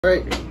All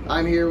right,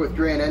 I'm here with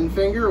Grant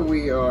Enfinger.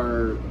 We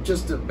are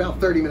just about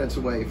 30 minutes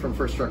away from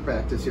first truck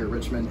practice here at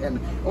Richmond. And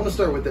I want to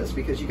start with this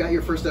because you got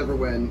your first ever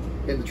win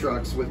in the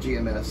trucks with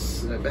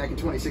GMS back in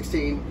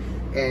 2016.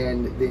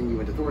 And then you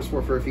went to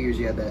ThorSport for a few years.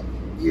 You had that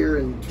year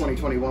in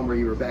 2021 where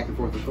you were back and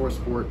forth with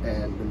ThorSport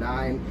and the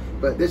 9.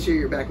 But this year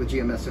you're back with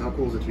GMS, so how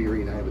cool is it to be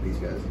reunited with these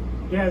guys?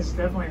 Yeah, it's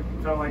definitely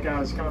felt like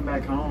I was coming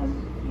back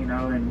home, you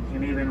know,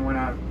 and even when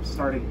I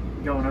started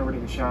going over to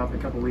the shop a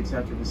couple weeks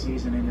after the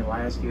season ended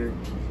last year,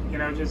 you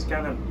know, just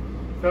kind of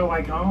felt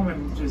like home,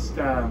 and just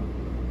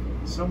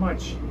so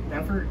much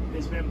effort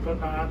has been put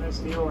behind this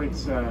deal.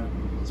 It's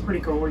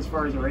pretty cool. As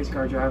far as a race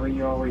car driver,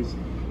 you always,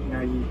 you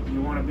know,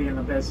 you want to be in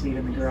the best seat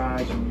in the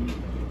garage, and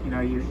you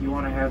know, you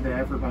want to have the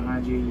effort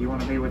behind you. You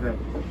want to be with a,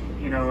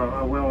 you know,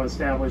 a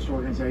well-established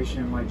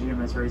organization like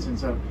GMS Racing.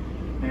 So,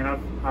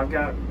 man, I've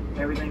got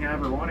everything I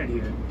ever wanted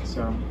here,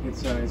 so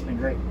it's been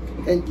great.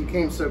 And you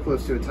came so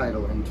close to a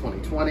title in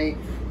 2020,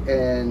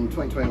 and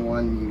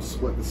 2021 you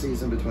split the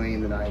season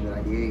between the 9 and the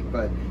 98,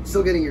 but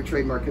still getting your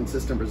trademark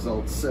consistent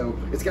results, so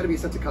it's got to be a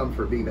sense of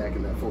comfort being back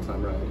in that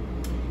full-time ride.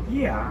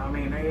 Yeah, I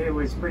mean, it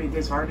was pretty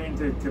disheartening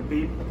to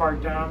be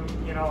part-time,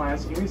 you know,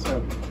 last year,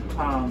 so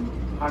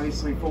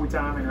obviously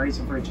full-time and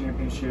racing for a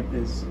championship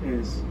is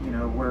you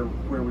know,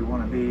 where we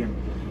want to be, and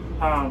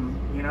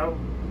you know,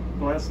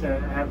 blessed to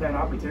have that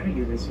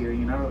opportunity this year.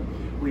 You know,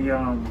 we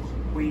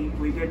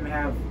didn't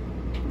have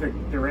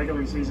the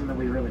regular season that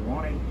we really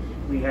wanted.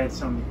 We had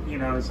some, you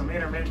know, some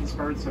intermittent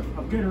spurts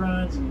of good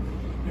runs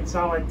and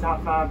solid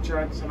top 5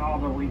 trucks and all,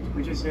 but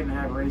we just didn't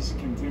have race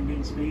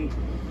contending speed.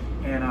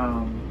 And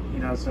you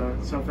know, so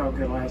it felt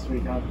good last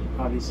week.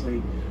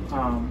 Obviously,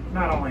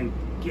 not only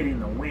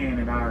getting the win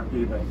at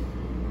IRP,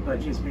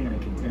 but just being a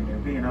contender,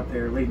 being up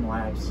there leading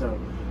laps. So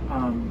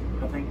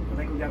I think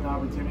we got the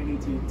opportunity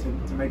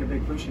to make a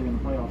big push here in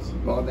the playoffs.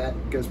 Well,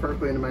 that goes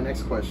perfectly into my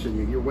next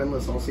question. You're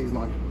winless all season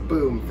long.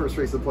 Boom, first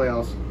race of the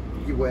playoffs,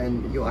 you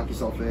win, you lock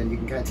yourself in. You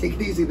can kind of take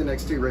it easy the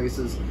next 2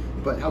 races.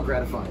 But how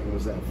gratifying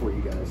was that for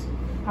you guys?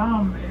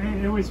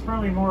 It was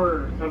probably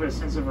more of a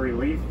sense of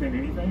relief than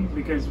anything,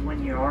 because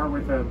when you are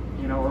with a,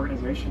 you know,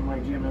 organization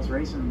like GMS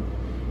Racing,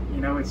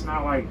 you know, it's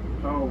not like,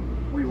 oh,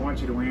 we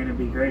want you to win, it'd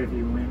be great if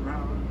you win.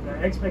 No, the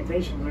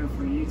expectations are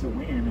for you to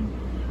win, and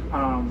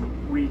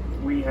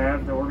we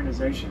have the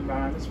organization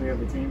behind us, we have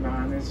the team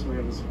behind us, we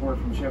have the support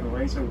from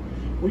Chevrolet, so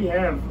we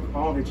have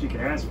all that you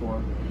could ask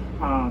for.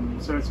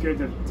 So it's good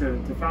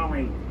to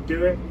finally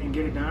do it and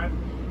get it done.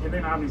 And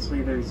then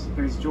obviously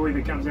there's joy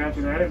that comes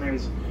after that, and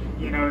there's,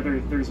 you know,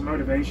 there's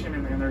motivation,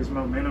 and there's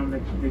momentum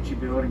that you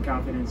build, and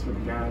confidence with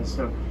the guys.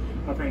 So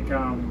I think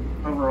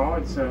overall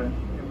it's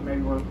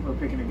maybe we're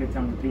picking a good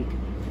time to peak.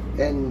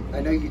 And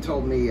I know you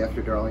told me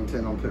after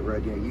Darlington on pit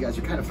road, you know, you guys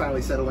are kind of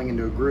finally settling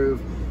into a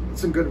groove.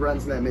 Some good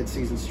runs in that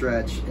mid-season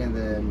stretch, and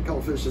then a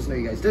couple finishes. No,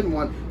 you guys didn't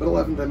win, but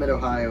 11th at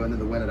Mid-Ohio, and then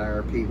the win at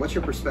IRP. What's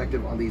your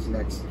perspective on these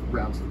next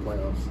rounds of the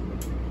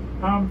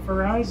playoffs?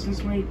 For us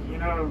this week, you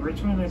know,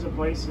 Richmond is a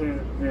place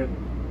that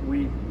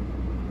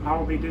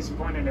I'll be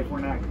disappointed if we're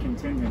not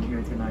contending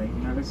here tonight.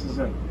 You know, this is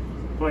a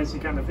place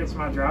that kind of fits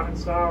my driving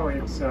style.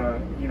 It's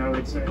you know,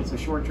 it's a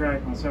short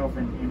track. Myself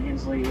and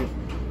Hensley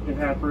have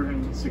had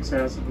proven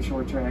success at the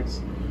short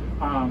tracks.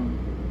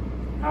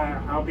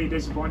 I'll be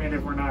disappointed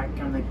if we're not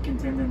kind of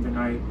contending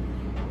tonight.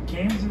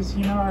 Kansas,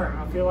 you know,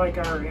 I feel like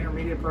our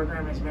intermediate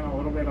program has been a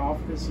little bit off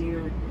this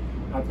year.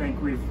 I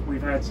think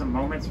we've had some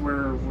moments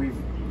where we've,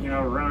 you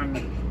know, run,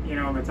 you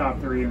know, in the top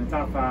 3 and the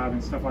top 5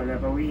 and stuff like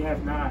that, but we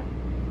have not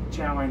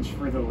challenged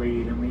for the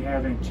lead, and we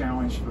haven't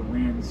challenged for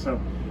wins.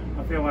 So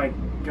I feel like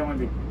going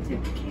to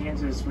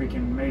Kansas, we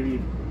can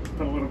maybe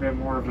put a little bit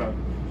more of a,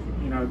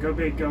 you know, go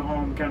big, go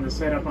home kind of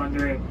set up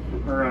under it,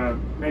 or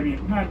maybe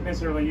not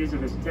necessarily use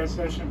it as a test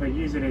session, but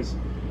use it as,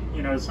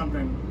 you know,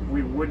 something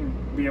we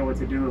wouldn't be able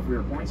to do if we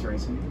were points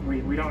racing.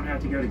 We don't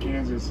have to go to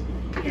Kansas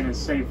in a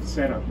safe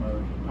setup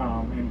mode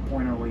and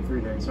point our way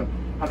through there. So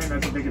I think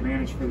that's a big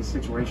advantage for the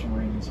situation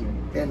we're in this year.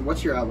 And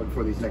what's your outlook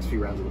for these next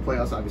few rounds of the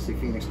playoffs? Obviously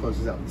Phoenix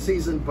closes out the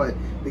season, but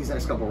these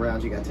next couple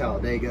rounds, you got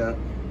Talladega,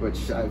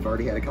 which I've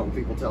already had a couple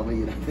people tell me,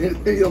 you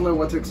know, you'll know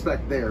what to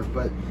expect there,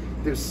 but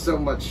there's so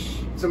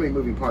many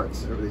moving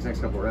parts over these next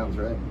couple of rounds,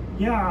 right?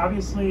 Yeah,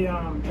 obviously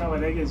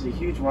Talladega is a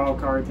huge wild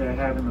card to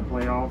have in the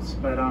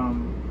playoffs, but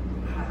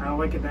I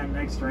look at that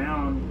next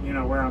round, you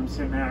know, where I'm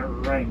sitting at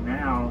right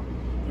now,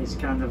 is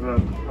kind of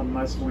a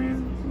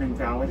must-win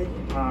mentality.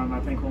 I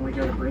think when we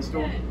go to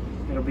Bristol,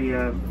 it'll be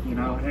a, you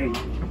know, hey,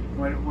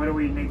 what do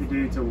we need to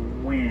do to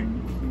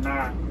win,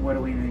 not what do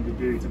we need to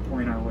do to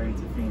point our way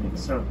to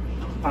Phoenix. So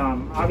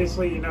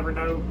obviously you never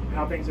know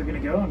how things are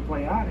going to go and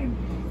play out, and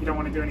you don't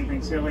want to do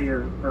anything silly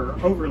or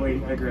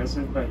overly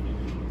aggressive, but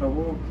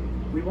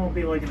we won't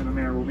be looking in the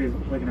mirror, we'll be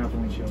looking out the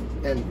windshield.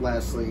 And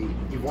lastly,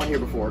 you've won here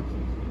before.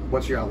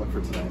 What's your outlook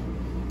for tonight?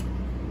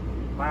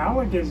 My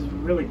outlook is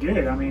really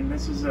good. I mean,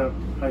 this is a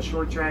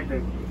short track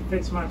that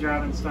fits my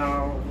driving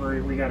style.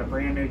 We got a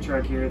brand new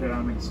truck here that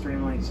I'm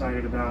extremely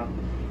excited about.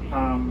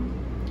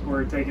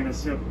 We're taking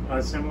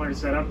a similar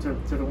setup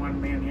to the one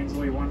me and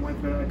Hensley won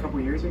with a couple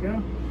years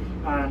ago.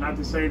 Not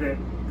to say that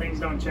things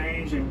don't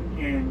change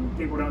and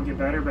people don't get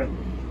better, but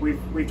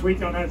we've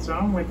tweaked on that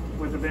some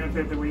with the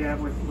benefit that we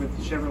have with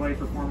Chevrolet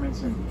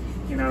Performance, and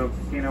you know,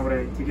 being able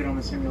to get on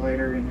the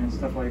simulator and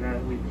stuff like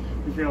that. We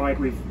feel like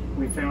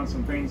we've found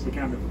some things to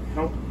kind of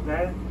help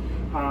that.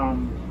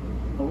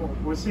 But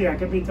we'll see. I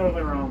could be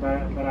totally wrong, but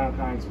I have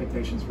high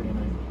expectations for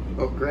tonight.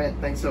 Well,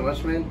 Grant, thanks so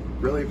much, man.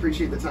 Really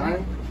appreciate the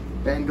time,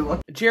 and good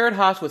luck. Jared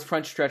Haas with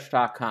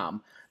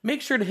Frontstretch.com.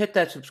 Make sure to hit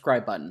that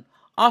subscribe button.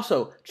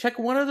 Also, check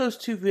one of those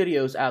 2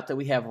 videos out that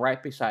we have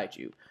right beside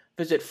you.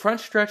 Visit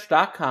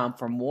Frontstretch.com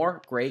for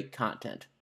more great content.